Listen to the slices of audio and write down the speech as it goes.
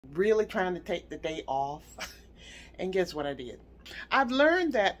Really trying to take the day off. And guess what I did? I've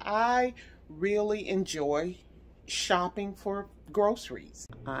learned that I really enjoy shopping for groceries.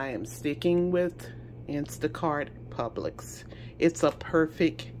 I am sticking with Instacart Publix. It's a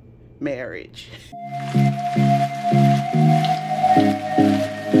perfect marriage.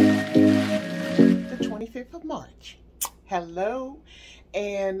 The 25th of March. Hello.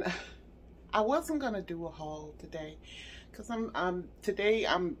 And I wasn't going to do a haul today because today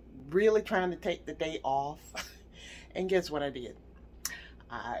I'm really trying to take the day off. And guess what I did?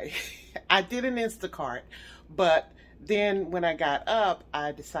 I did an Instacart, but then when I got up,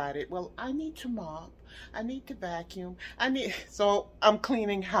 I decided, well, I need to mop, I need to vacuum, so I'm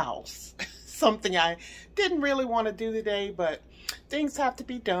cleaning house. Something I didn't really want to do today, but things have to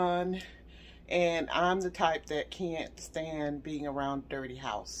be done, and I'm the type that can't stand being around dirty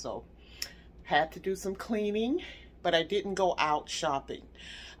house, so had to do some cleaning, but I didn't go out shopping.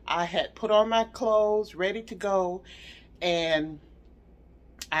 I had put on my clothes, ready to go, and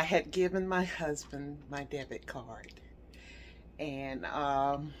I had given my husband my debit card and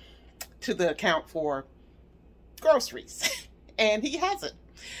to the account for groceries, and he hasn't.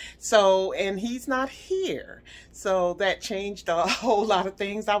 So, and he's not here. So that changed a whole lot of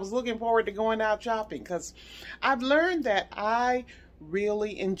things. I was looking forward to going out shopping because I've learned that I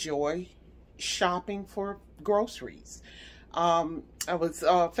really enjoy shopping for groceries. A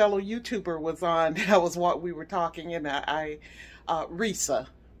fellow YouTuber was on, that was what we were talking, and Risa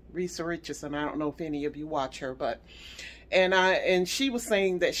Richardson, I don't know if any of you watch her, but and she was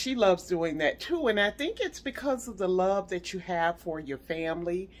saying that she loves doing that too, and I think it's because of the love that you have for your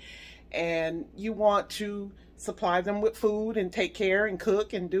family, and you want to supply them with food and take care and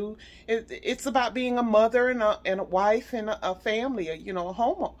cook and do it's about being a mother and a wife and a family, a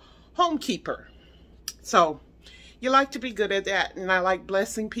homekeeper. So you like to be good at that, and I like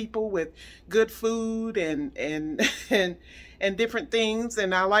blessing people with good food and different things,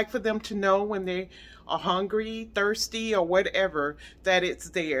 and I like for them to know when they are hungry, thirsty, or whatever, that it's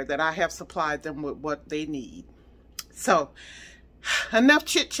there, that I have supplied them with what they need. So enough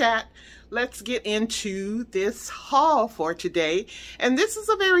chit chat. Let's get into this haul for today, and this is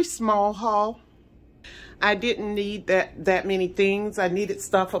a very small haul. I didn't need that many things. I needed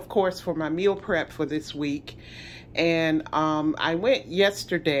stuff, of course, for my meal prep for this week. And I went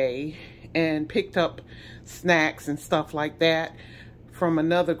yesterday and picked up snacks and stuff like that from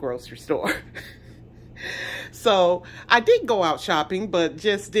another grocery store. So I did go out shopping, but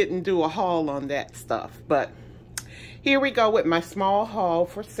just didn't do a haul on that stuff. But here we go with my small haul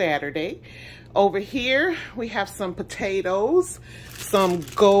for Saturday. Over here, we have some potatoes, some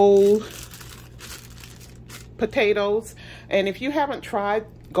gold potatoes. And if you haven't tried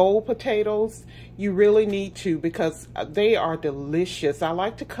gold potatoes, you really need to, because they are delicious. I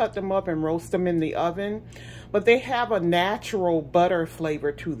like to cut them up and roast them in the oven, but they have a natural butter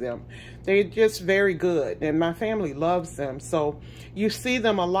flavor to them. They're just very good, and my family loves them. So you see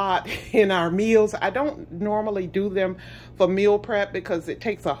them a lot in our meals. I don't normally do them for meal prep because it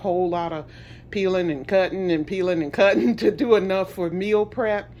takes a whole lot of peeling and cutting to do enough for meal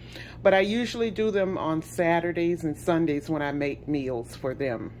prep. But I usually do them on Saturdays and Sundays when I make meals for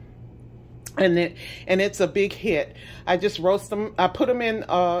them. And it's a big hit. I just roast them. I put them in,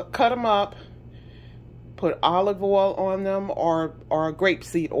 cut them up, put olive oil on them, or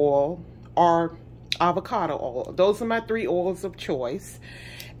grapeseed oil, or avocado oil. Those are my 3 oils of choice.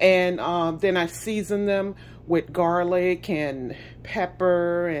 And then I season them with garlic and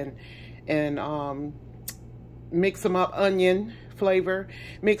pepper and mix them up, onion flavor,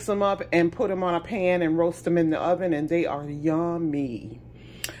 mix them up and put them on a pan and roast them in the oven, and they are yummy.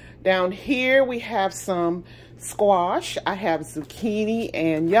 Down here we have some squash. I have zucchini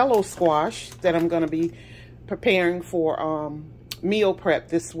and yellow squash that I'm going to be preparing for meal prep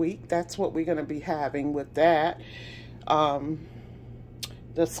this week. That's what we're going to be having with that. The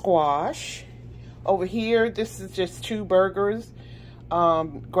squash. Over here, this is just 2 burgers,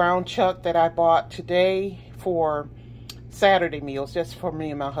 ground chuck that I bought today for Saturday meals, just for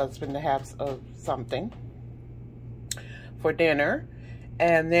me and my husband to have something for dinner.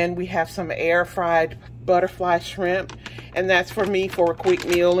 And then we have some air fried butterfly shrimp, and that's for me for a quick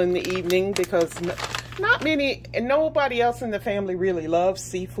meal in the evening, because nobody else in the family really loves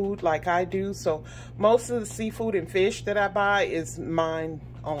seafood like I do. So most of the seafood and fish that I buy is mine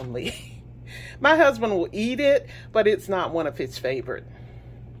only. My husband will eat it, but it's not one of his favorite.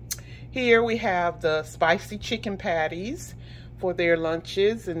 Here we have the spicy chicken patties for their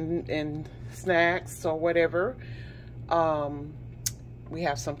lunches and snacks or whatever. We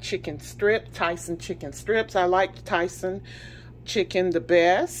have some chicken strip, Tyson chicken strips. I like Tyson chicken the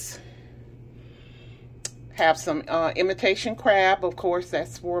best. Have some imitation crab, of course,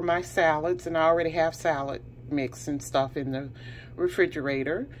 that's for my salads, and I already have salad mix and stuff in the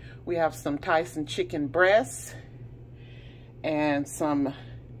refrigerator. We have some Tyson chicken breasts and some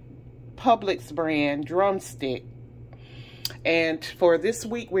Publix brand drumstick. And for this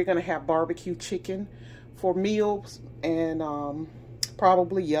week, we're going to have barbecue chicken for meals, and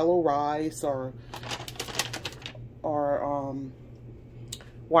probably yellow rice or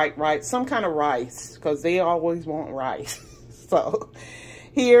white rice, some kind of rice, because they always want rice. So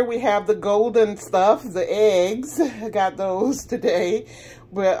here we have the golden stuff, the eggs. I got those today.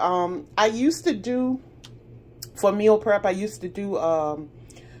 But I used to do, for meal prep, I used to do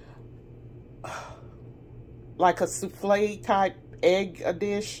like a souffle type egg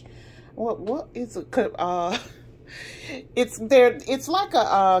dish. What is it? It's like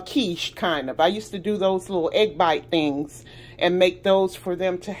a quiche kind of. I used to do those little egg bite things and make those for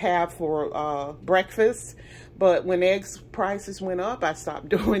them to have for breakfast. But when eggs prices went up, I stopped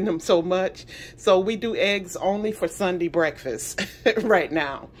doing them so much. So we do eggs only for Sunday breakfast right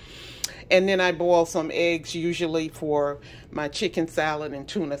now. And then I boil some eggs usually for my chicken salad and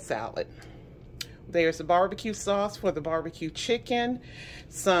tuna salad. There's a barbecue sauce for the barbecue chicken.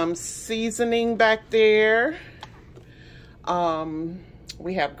 Some seasoning back there.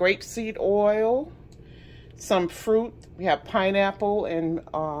 We have grapeseed oil. Some fruit. We have pineapple and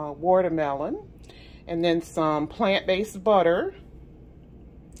watermelon. And then some plant-based butter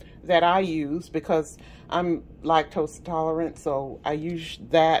that I use because I'm lactose intolerant, so I use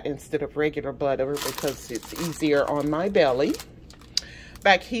that instead of regular butter because it's easier on my belly.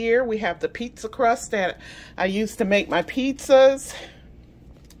 Back here we have the pizza crust that I use to make my pizzas.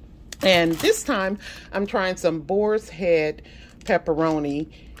 And this time I'm trying some boar's head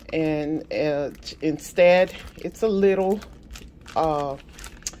pepperoni, and instead it's a little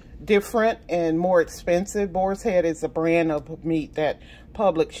different and more expensive. Boar's head is a brand of meat that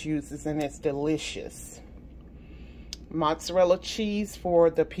Publix uses, and it's delicious. Mozzarella cheese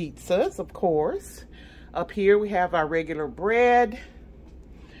for the pizzas, of course. Up here we have our regular bread.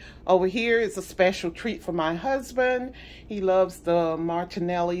 Over here is a special treat for my husband. He loves the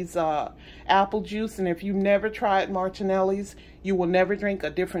Martinelli's apple juice, and if you've never tried Martinelli's, you will never drink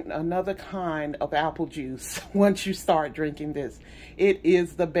another kind of apple juice once you start drinking this. It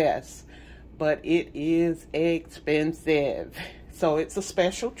is the best, but it is expensive. So it's a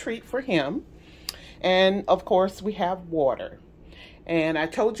special treat for him. And of course we have water. And I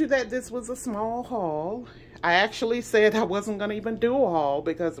told you that this was a small haul. I actually said I wasn't going to even do a haul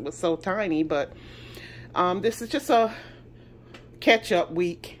because it was so tiny, but this is just a catch-up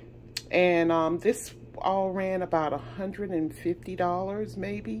week. And this all ran about $150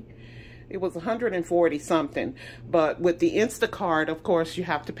 maybe. It was 140 something. But with the Instacart, of course, you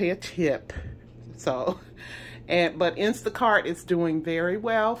have to pay a tip. So, but Instacart is doing very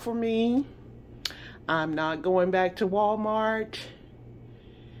well for me. I'm not going back to Walmart.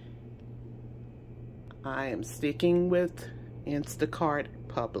 I am sticking with Instacart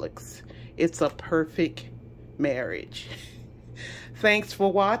Publix. It's a perfect marriage. Thanks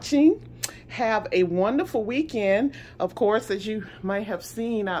for watching. Have a wonderful weekend. Of course, as you might have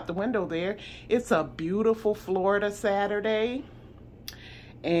seen out the window there, it's a beautiful Florida Saturday.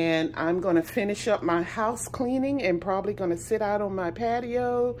 And I'm going to finish up my house cleaning and probably going to sit out on my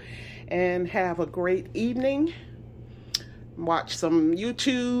patio and have a great evening. Watch some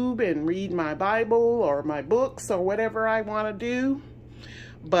YouTube and read my Bible or my books or whatever I want to do.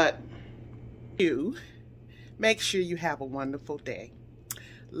 But you make sure you have a wonderful day.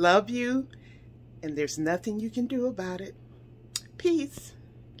 Love you, and there's nothing you can do about it. Peace.